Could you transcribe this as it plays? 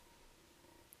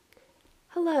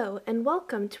Hello, and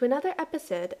welcome to another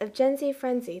episode of Gen Z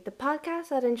Frenzy, the podcast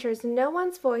that ensures no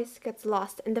one's voice gets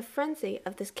lost in the frenzy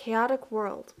of this chaotic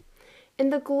world. In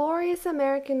the glorious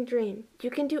American dream, you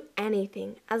can do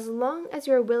anything as long as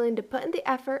you are willing to put in the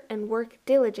effort and work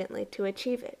diligently to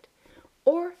achieve it.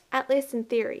 Or, at least in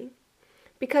theory.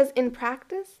 Because in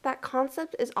practice, that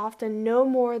concept is often no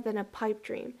more than a pipe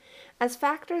dream, as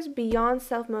factors beyond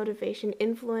self-motivation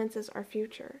influences our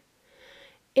future.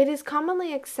 It is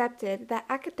commonly accepted that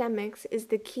academics is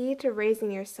the key to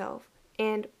raising yourself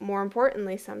and, more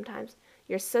importantly sometimes,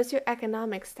 your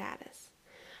socioeconomic status.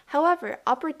 However,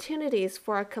 opportunities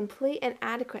for a complete and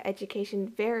adequate education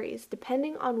varies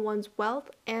depending on one's wealth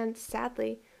and,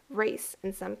 sadly, race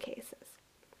in some cases.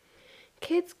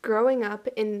 Kids growing up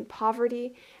in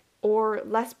poverty or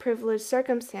less privileged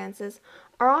circumstances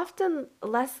are often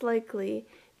less likely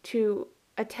to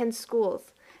attend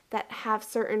schools that have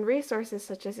certain resources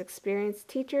such as experienced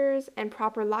teachers and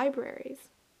proper libraries.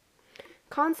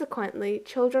 Consequently,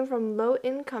 children from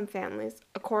low-income families,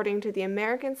 according to the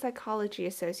American Psychology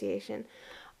Association,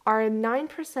 are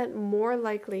 9% more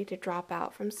likely to drop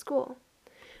out from school.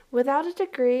 Without a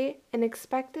degree, an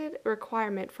expected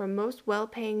requirement for most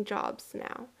well-paying jobs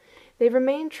now, they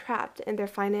remain trapped in their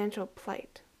financial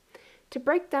plight. To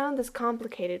break down this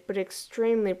complicated but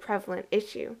extremely prevalent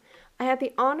issue, I had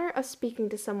the honor of speaking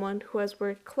to someone who has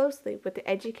worked closely with the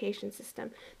education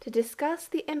system to discuss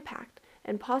the impact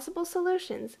and possible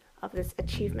solutions of this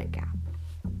achievement gap.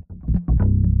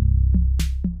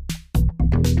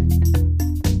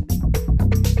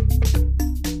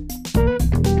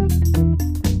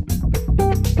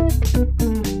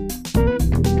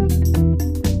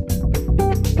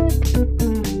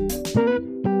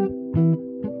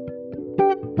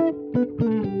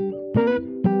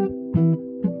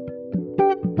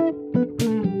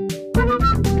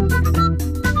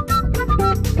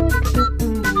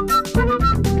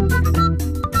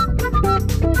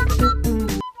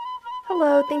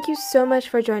 Hello, thank you so much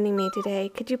for joining me today.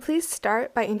 Could you please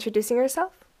start by introducing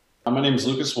yourself? My name is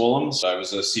Lucas Willems. I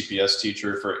was a CPS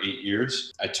teacher for 8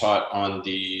 years. I taught on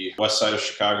the west side of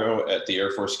Chicago at the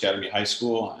Air Force Academy High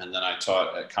School, and then I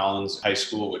taught at Collins High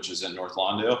School, which is in North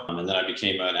Lawndale, and then I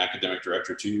became an academic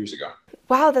director 2 years ago.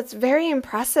 Wow, that's very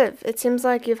impressive. It seems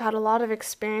like you've had a lot of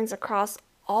experience across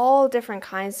all different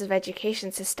kinds of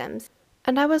education systems.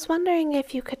 And I was wondering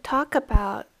if you could talk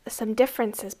about some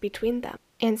differences between them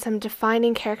and some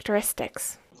defining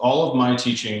characteristics. All of my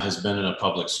teaching has been in a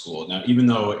public school. Now, even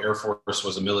though Air Force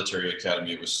was a military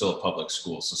academy, it was still a public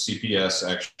school. So CPS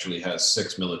actually has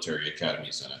 6 military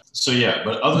academies in it. So yeah,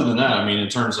 but other than that, I mean, in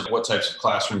terms of what types of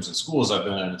classrooms and schools I've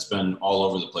been in, it's been all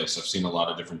over the place. I've seen a lot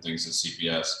of different things at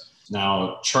CPS.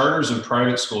 Now, charters and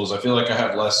private schools, I feel like I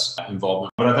have less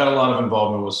involvement, but I've had a lot of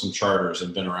involvement with some charters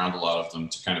and been around a lot of them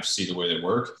to kind of see the way they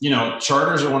work. You know,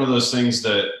 charters are one of those things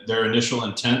that their initial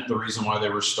intent, the reason why they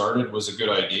were started was a good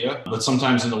idea, but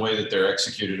sometimes in the way that they're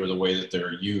executed or the way that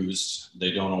they're used,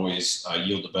 they don't always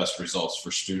yield the best results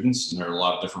for students. And there are a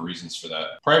lot of different reasons for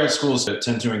that. Private schools that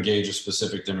tend to engage a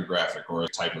specific demographic or a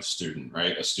type of student,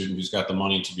 right? A student who's got the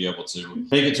money to be able to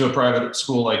make it to a private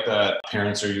school like that.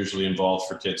 Parents are usually involved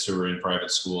for kids who are in private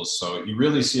schools. So you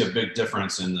really see a big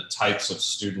difference in the types of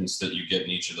students that you get in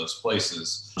each of those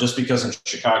places. Just because in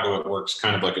Chicago, it works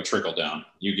kind of like a trickle down.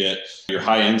 You get your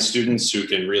high-end students who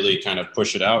can really kind of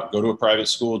push it out, go to a private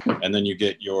school, and then you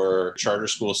get your charter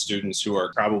school students who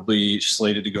are probably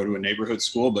slated to go to a neighborhood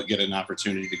school, but get an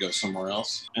opportunity to go somewhere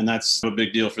else. And that's a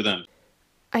big deal for them.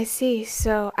 I see.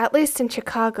 So, at least in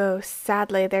Chicago,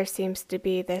 sadly, there seems to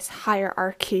be this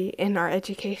hierarchy in our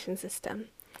education system.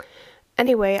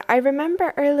 Anyway, I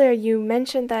remember earlier you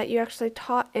mentioned that you actually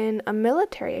taught in a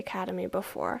military academy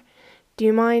before. Do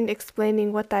you mind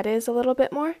explaining what that is a little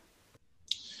bit more?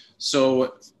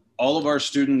 So all of our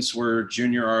students were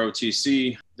junior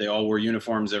ROTC. They all wore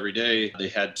uniforms every day. They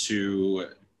had to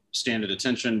stand at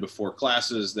attention before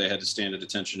classes. They had to stand at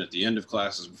attention at the end of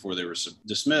classes before they were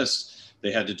dismissed.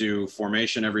 They had to do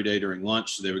formation every day during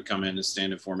lunch. So they would come in and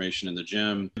stand in formation in the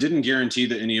gym. Didn't guarantee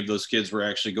that any of those kids were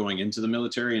actually going into the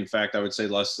military. In fact, I would say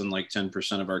less than like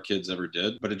 10% of our kids ever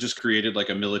did. But it just created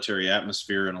like a military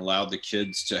atmosphere and allowed the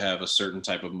kids to have a certain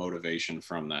type of motivation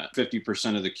from that.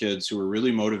 50% of the kids who were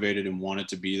really motivated and wanted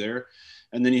to be there.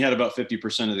 And then you had about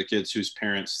 50% of the kids whose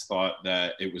parents thought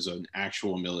that it was an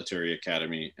actual military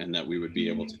academy and that we would be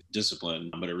able to discipline,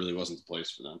 but it really wasn't the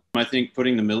place for them. I think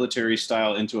putting the military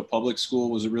style into a public school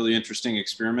was a really interesting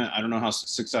experiment. I don't know how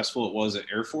successful it was at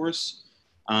Air Force,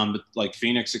 but like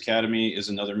Phoenix Academy is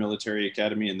another military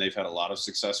academy and they've had a lot of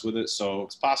success with it. So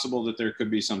it's possible that there could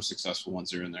be some successful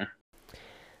ones here and there.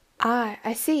 Ah,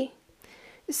 I see.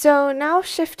 So now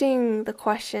shifting the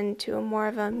question to a more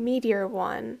of a meatier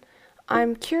one,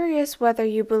 I'm curious whether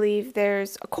you believe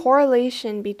there's a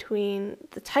correlation between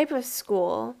the type of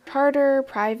school, charter,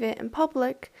 private, and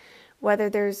public, whether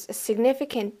there's a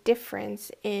significant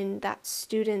difference in that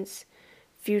student's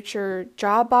future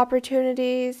job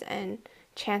opportunities and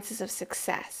chances of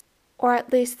success, or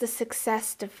at least the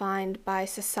success defined by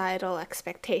societal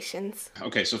expectations.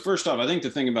 Okay, so first off, I think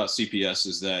the thing about CPS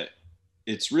is that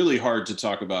it's really hard to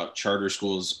talk about charter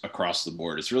schools across the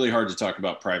board. It's really hard to talk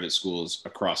about private schools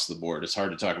across the board. It's hard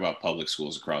to talk about public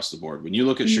schools across the board. When you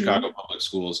look at Mm-hmm. Chicago public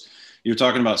schools, you're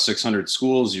talking about 600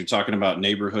 schools. You're talking about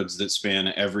neighborhoods that span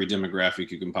every demographic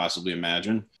you can possibly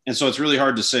imagine. And so it's really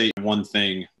hard to say one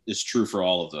thing is true for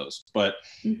all of those. But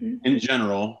Mm-hmm. in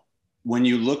general, when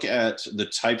you look at the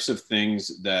types of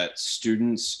things that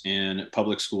students in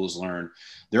public schools learn,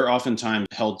 they're oftentimes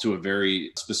held to a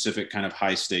very specific kind of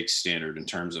high stakes standard in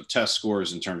terms of test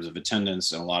scores, in terms of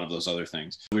attendance, and a lot of those other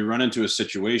things. We run into a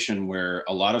situation where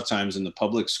a lot of times in the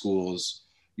public schools,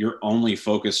 you're only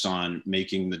focused on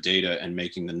making the data and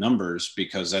making the numbers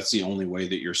because that's the only way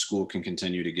that your school can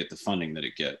continue to get the funding that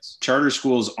it gets. Charter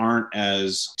schools aren't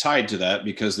as tied to that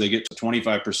because they get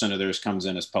 25% of theirs comes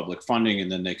in as public funding,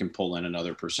 and then they can pull in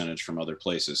another percentage from other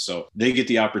places. So they get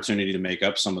the opportunity to make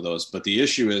up some of those. But the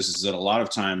issue is that a lot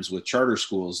of times with charter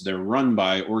schools, they're run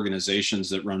by organizations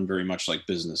that run very much like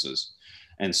businesses.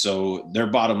 And so their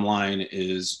bottom line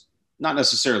is not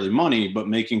necessarily money, but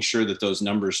making sure that those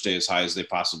numbers stay as high as they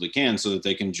possibly can so that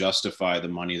they can justify the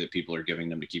money that people are giving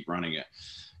them to keep running it.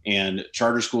 And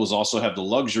charter schools also have the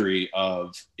luxury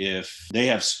of, if they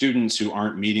have students who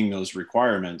aren't meeting those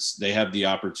requirements, they have the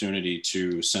opportunity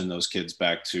to send those kids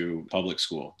back to public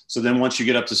school. So then once you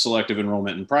get up to selective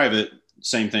enrollment in private,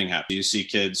 same thing happens. You see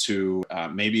kids who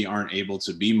maybe aren't able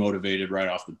to be motivated right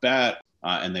off the bat.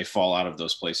 And they fall out of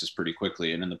those places pretty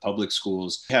quickly. And in the public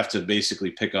schools, you have to basically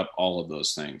pick up all of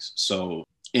those things. So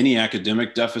any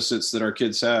academic deficits that our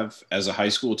kids have, as a high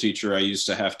school teacher, I used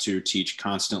to have to teach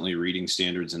constantly reading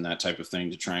standards and that type of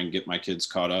thing to try and get my kids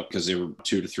caught up because they were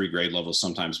 2 to 3 grade levels,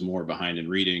 sometimes more behind in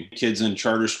reading. Kids in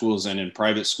charter schools and in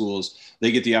private schools, they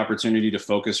get the opportunity to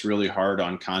focus really hard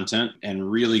on content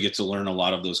and really get to learn a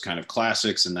lot of those kind of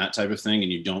classics and that type of thing.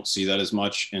 And you don't see that as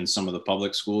much in some of the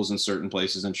public schools in certain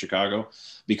places in Chicago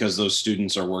because those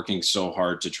students are working so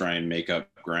hard to try and make up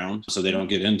ground. So they don't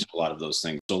get into a lot of those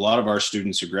things. So a lot of our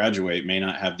students who graduate may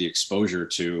not have the exposure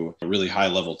to really high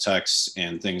level texts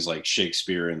and things like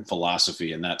Shakespeare and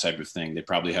philosophy and that type of thing. They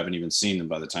probably haven't even seen them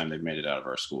by the time they've made it out of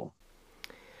our school.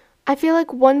 I feel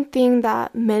like one thing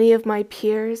that many of my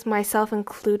peers, myself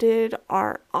included,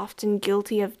 are often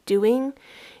guilty of doing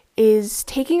is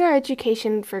taking our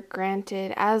education for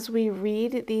granted as we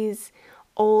read these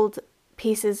old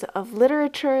pieces of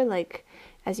literature, like,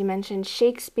 as you mentioned,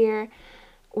 Shakespeare.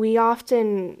 We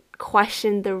often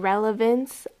question the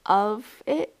relevance of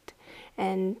it,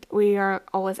 and we are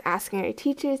always asking our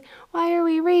teachers, why are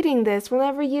we reading this? We'll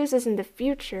never use this in the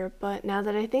future. But now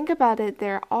that I think about it,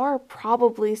 there are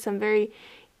probably some very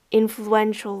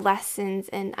influential lessons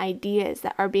and ideas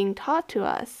that are being taught to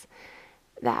us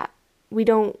that we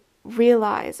don't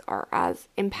realize are as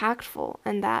impactful,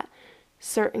 and that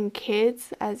certain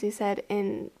kids, as you said,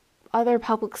 in other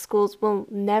public schools will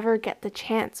never get the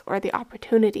chance or the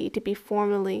opportunity to be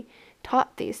formally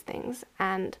taught these things.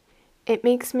 And it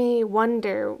makes me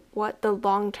wonder what the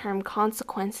long-term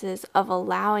consequences of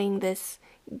allowing this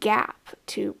gap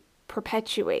to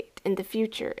perpetuate in the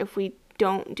future if we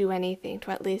don't do anything to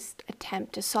at least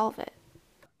attempt to solve it.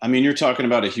 I mean, you're talking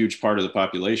about a huge part of the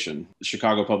population.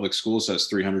 Chicago Public Schools has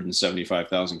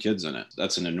 375,000 kids in it.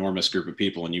 That's an enormous group of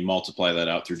people. And you multiply that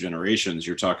out through generations,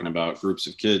 you're talking about groups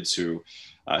of kids who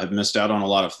have missed out on a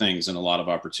lot of things and a lot of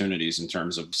opportunities in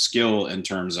terms of skill, in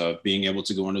terms of being able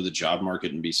to go into the job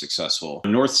market and be successful.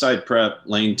 Northside Prep,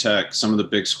 Lane Tech, some of the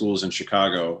big schools in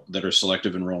Chicago that are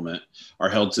selective enrollment are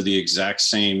held to the exact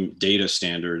same data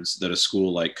standards that a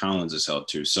school like Collins is held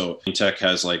to. So Lane Tech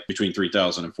has like between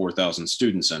 3,000 and 4,000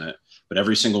 students in it. But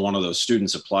every single one of those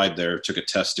students applied there, took a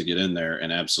test to get in there,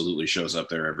 and absolutely shows up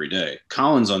there every day.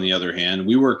 Collins, on the other hand,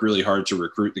 we work really hard to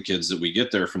recruit the kids that we get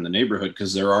there from the neighborhood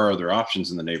because there are other options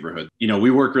in the neighborhood. You know,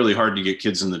 we work really hard to get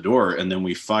kids in the door, and then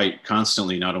we fight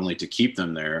constantly not only to keep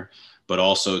them there, but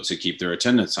also to keep their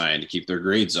attendance high and to keep their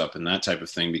grades up and that type of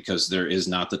thing, because there is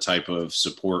not the type of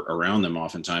support around them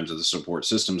oftentimes, or the support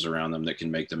systems around them that can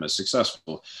make them as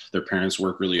successful. Their parents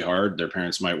work really hard. Their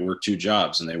parents might work 2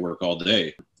 jobs and they work all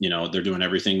day. You know, they're doing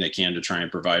everything they can to try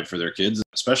and provide for their kids,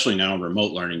 especially now in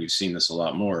remote learning. You've seen this a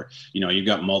lot more. You know, you've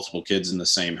got multiple kids in the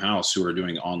same house who are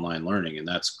doing online learning, and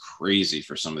that's crazy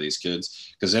for some of these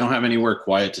kids because they don't have anywhere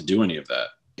quiet to do any of that.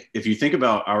 If you think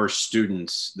about our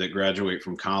students that graduate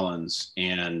from Collins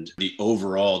and the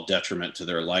overall detriment to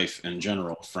their life in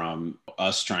general from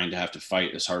us trying to have to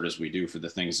fight as hard as we do for the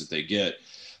things that they get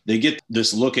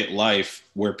this look at life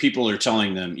where people are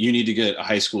telling them, you need to get a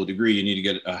high school degree, you need to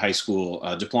get a high school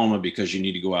diploma because you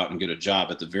need to go out and get a job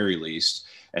at the very least.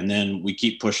 And then we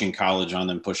keep pushing college on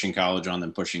them, pushing college on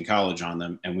them, pushing college on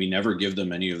them. And we never give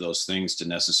them any of those things to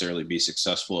necessarily be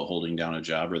successful at holding down a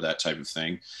job or that type of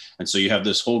thing. And so you have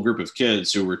this whole group of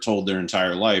kids who were told their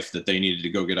entire life that they needed to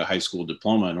go get a high school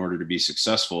diploma in order to be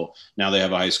successful. Now they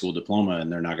have a high school diploma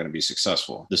and they're not going to be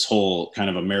successful. This whole kind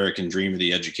of American dream of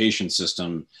the education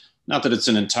system, not that it's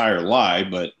an entire lie,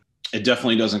 but it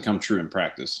definitely doesn't come true in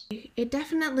practice. It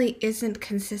definitely isn't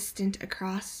consistent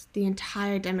across the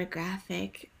entire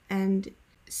demographic and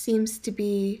seems to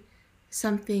be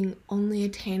something only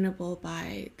attainable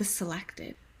by the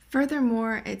selected.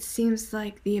 Furthermore, it seems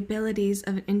like the abilities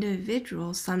of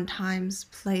individuals sometimes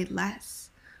play less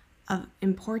of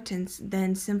importance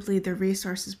than simply the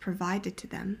resources provided to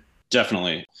them.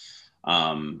 Definitely.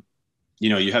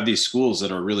 You have these schools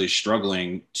that are really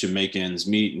struggling to make ends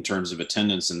meet in terms of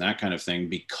attendance and that kind of thing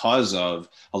because of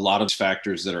a lot of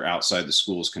factors that are outside the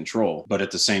school's control. But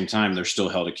at the same time, they're still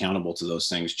held accountable to those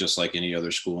things, just like any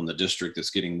other school in the district that's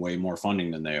getting way more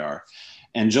funding than they are.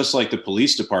 And just like the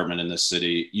police department in this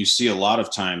city, you see a lot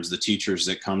of times the teachers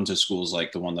that come to schools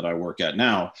like the one that I work at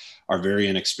now are very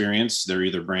inexperienced. They're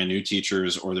either brand new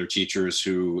teachers or they're teachers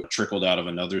who trickled out of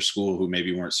another school who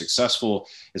maybe weren't successful.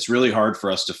 It's really hard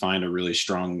for us to find a really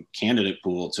strong candidate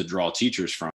pool to draw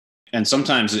teachers from. And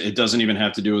sometimes it doesn't even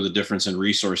have to do with a difference in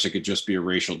resource. It could just be a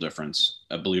racial difference,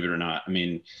 believe it or not. I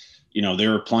mean,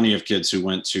 there are plenty of kids who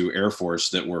went to Air Force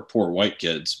that were poor white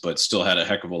kids, but still had a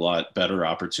heck of a lot better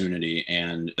opportunity.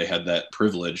 And they had that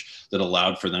privilege that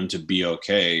allowed for them to be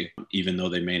okay, even though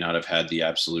they may not have had the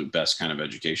absolute best kind of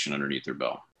education underneath their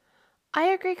belt. I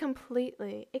agree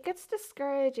completely. It gets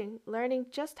discouraging learning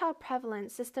just how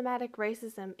prevalent systematic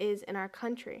racism is in our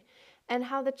country and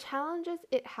how the challenges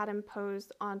it had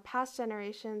imposed on past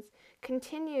generations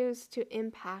continues to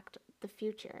impact the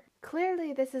future.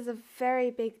 Clearly, this is a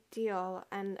very big deal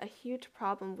and a huge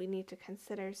problem we need to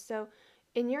consider. So,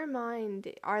 in your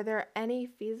mind, are there any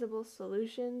feasible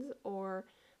solutions or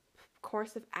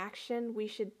course of action we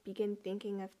should begin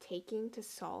thinking of taking to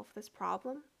solve this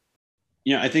problem?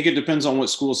 Yeah, I think it depends on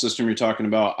what school system you're talking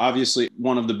about. Obviously,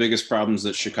 one of the biggest problems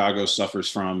that Chicago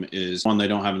suffers from is one, they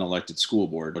don't have an elected school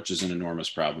board, which is an enormous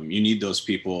problem. You need those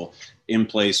people in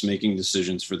place making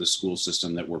decisions for the school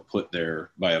system that were put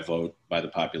there by a vote by the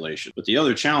population. But the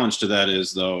other challenge to that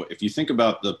is, though, if you think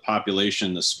about the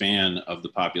population, the span of the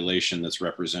population that's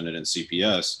represented in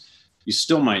CPS, you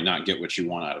still might not get what you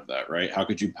want out of that, right? How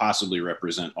could you possibly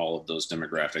represent all of those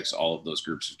demographics, all of those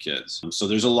groups of kids? So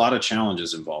there's a lot of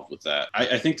challenges involved with that.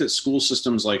 I think that school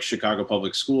systems like Chicago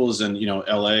Public Schools and,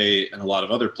 LA and a lot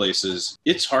of other places,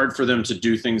 it's hard for them to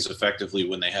do things effectively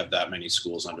when they have that many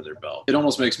schools under their belt. It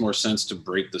almost makes more sense to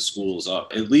break the schools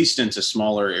up, at least into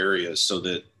smaller areas, so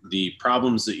that the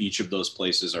problems that each of those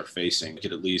places are facing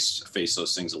could at least face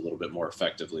those things a little bit more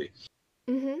effectively.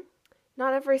 Mm-hmm.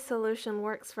 Not every solution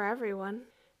works for everyone.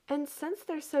 And since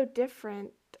they're so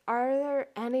different, are there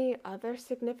any other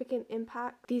significant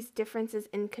impact these differences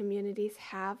in communities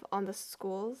have on the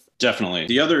schools? Definitely.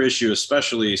 The other issue,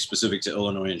 especially specific to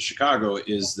Illinois and Chicago,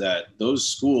 is that those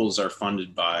schools are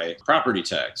funded by property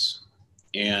tax.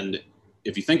 And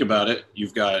if you think about it,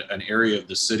 you've got an area of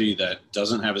the city that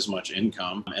doesn't have as much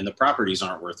income and the properties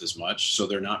aren't worth as much. So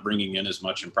they're not bringing in as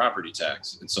much in property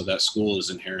tax. And so that school is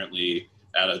inherently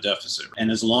at a deficit. And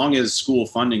as long as school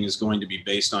funding is going to be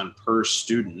based on per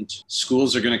student,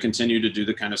 schools are going to continue to do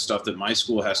the kind of stuff that my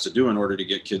school has to do in order to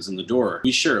get kids in the door.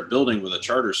 We share a building with a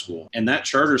charter school, and that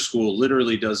charter school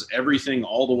literally does everything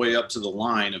all the way up to the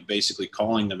line of basically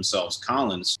calling themselves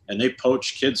Collins, and they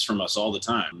poach kids from us all the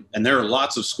time. And there are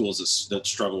lots of schools that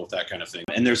struggle with that kind of thing.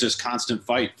 And there's this constant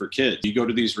fight for kids. You go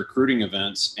to these recruiting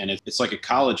events, and it's like a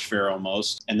college fair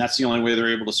almost, and that's the only way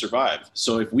they're able to survive.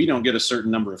 So if we don't get a certain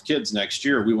number of kids next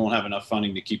year, we won't have enough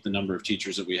funding to keep the number of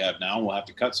teachers that we have now. We'll have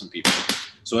to cut some people.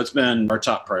 So it's been our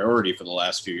top priority for the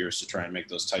last few years to try and make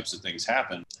those types of things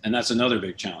happen. And that's another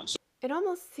big challenge. It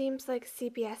almost seems like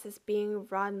CPS is being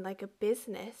run like a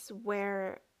business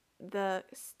where the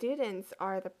students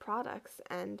are the products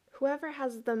and whoever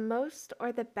has the most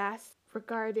or the best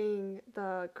regarding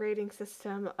the grading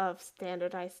system of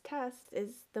standardized tests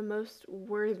is the most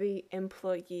worthy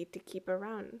employee to keep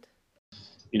around.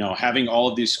 Having all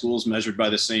of these schools measured by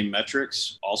the same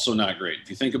metrics, also not great. If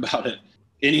you think about it,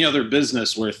 any other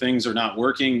business where things are not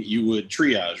working, you would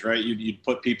triage, right? You'd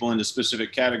put people into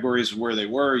specific categories of where they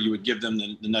were. You would give them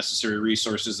the necessary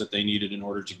resources that they needed in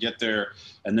order to get there,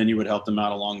 and then you would help them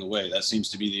out along the way. That seems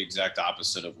to be the exact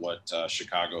opposite of what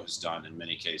Chicago has done in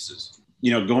many cases.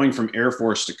 You know, going from Air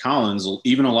Force to Collins,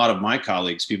 even a lot of my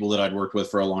colleagues, people that I'd worked with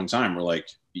for a long time, were like,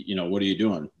 you know, what are you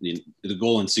doing? The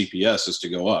goal in CPS is to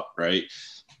go up, right?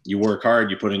 You work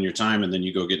hard, you put in your time, and then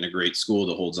you go get in a great school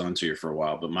that holds on to you for a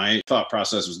while. But my thought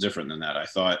process was different than that. I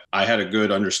thought I had a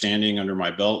good understanding under my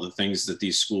belt, the things that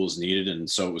these schools needed. And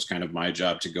so it was kind of my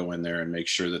job to go in there and make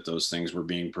sure that those things were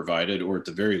being provided, or at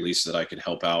the very least that I could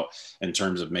help out in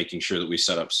terms of making sure that we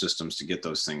set up systems to get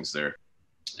those things there.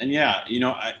 And yeah, you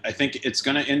know, I think it's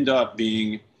going to end up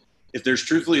being, if there's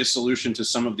truthfully a solution to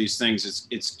some of these things,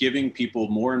 it's giving people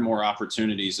more and more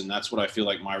opportunities. And that's what I feel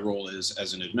like my role is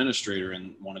as an administrator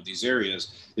in one of these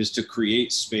areas, is to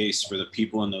create space for the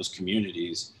people in those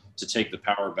communities to take the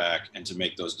power back and to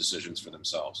make those decisions for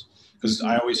themselves. Because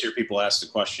I always hear people ask the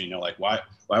question, you know, like, why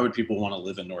would people want to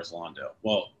live in North Lawndale?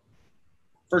 Well,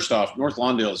 first off, North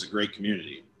Lawndale is a great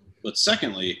community. But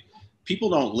secondly, people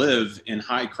don't live in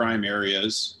high crime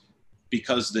areas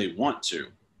because they want to.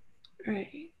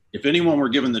 Right. If anyone were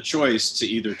given the choice to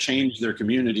either change their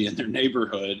community and their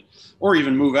neighborhood, or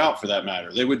even move out for that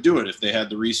matter, they would do it if they had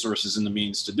the resources and the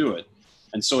means to do it.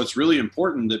 And so it's really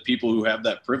important that people who have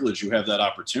that privilege, who have that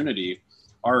opportunity,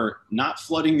 are not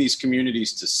flooding these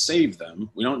communities to save them.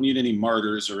 We don't need any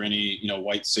martyrs or any, you know,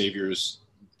 white saviors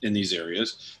in these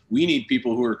areas. We need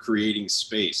people who are creating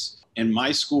space. In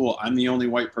my school, I'm the only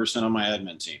white person on my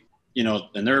admin team. You know,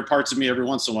 and there are parts of me every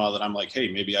once in a while that I'm like,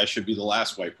 hey, maybe I should be the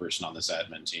last white person on this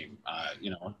admin team,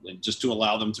 you know, just to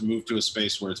allow them to move to a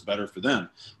space where it's better for them.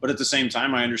 But at the same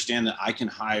time, I understand that I can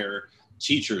hire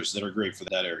teachers that are great for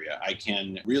that area. I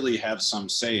can really have some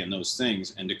say in those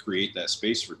things and to create that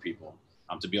space for people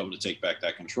to be able to take back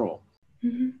that control.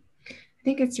 Mm-hmm. I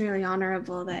think it's really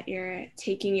honorable that you're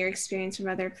taking your experience from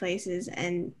other places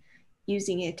and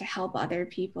using it to help other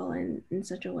people in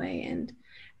such a way. And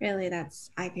really,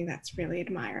 I think that's really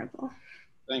admirable.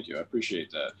 Thank you. I appreciate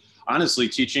that. Honestly,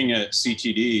 teaching at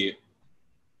CTD,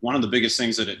 one of the biggest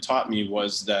things that it taught me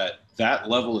was that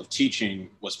level of teaching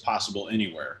was possible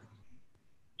anywhere.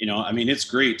 You know, I mean, it's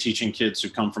great teaching kids who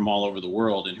come from all over the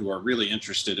world and who are really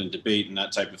interested in debate and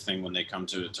that type of thing when they come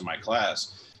to my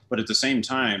class. But at the same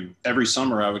time, every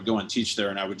summer I would go and teach there,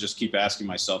 and I would just keep asking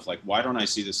myself, like, why don't I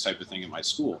see this type of thing in my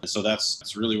school? And so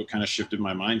that's really what kind of shifted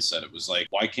my mindset. It was like,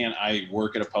 why can't I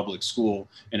work at a public school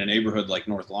in a neighborhood like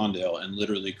North Lawndale and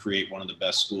literally create one of the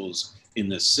best schools in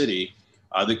this city?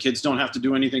 The kids don't have to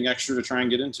do anything extra to try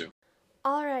and get into.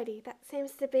 Alrighty, that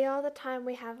seems to be all the time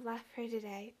we have left for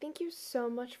today. Thank you so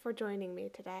much for joining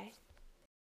me today.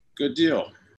 Good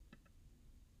deal.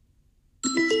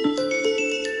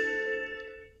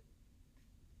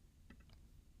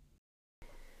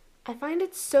 I find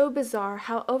it so bizarre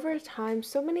how over time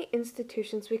so many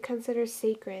institutions we consider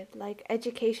sacred, like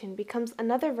education, becomes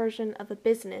another version of a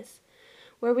business,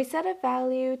 where we set a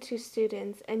value to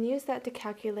students and use that to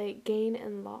calculate gain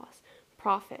and loss,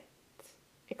 profits,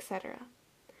 etc.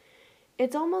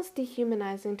 It's almost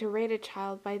dehumanizing to rate a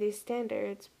child by these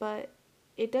standards, but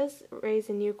it does raise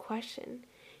a new question.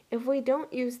 If we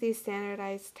don't use these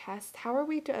standardized tests, how are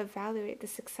we to evaluate the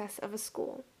success of a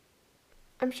school?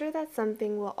 I'm sure that's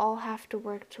something we'll all have to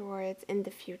work towards in the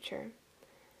future.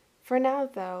 For now,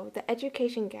 though, the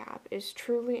education gap is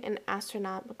truly an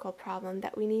astronomical problem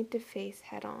that we need to face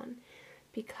head-on,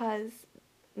 because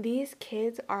these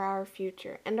kids are our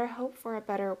future and our hope for a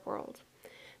better world.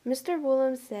 Mr.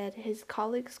 Woolham said his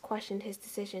colleagues questioned his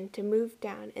decision to move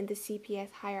down in the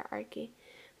CPS hierarchy,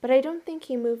 but I don't think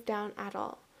he moved down at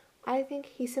all. I think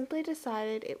he simply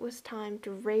decided it was time to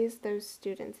raise those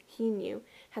students he knew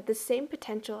had the same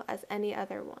potential as any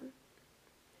other one.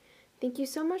 Thank you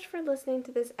so much for listening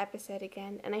to this episode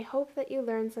again, and I hope that you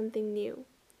learned something new.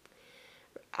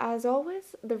 As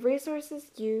always, the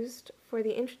resources used for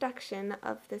the introduction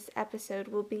of this episode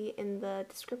will be in the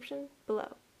description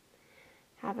below.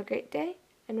 Have a great day,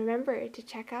 and remember to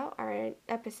check out our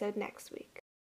episode next week.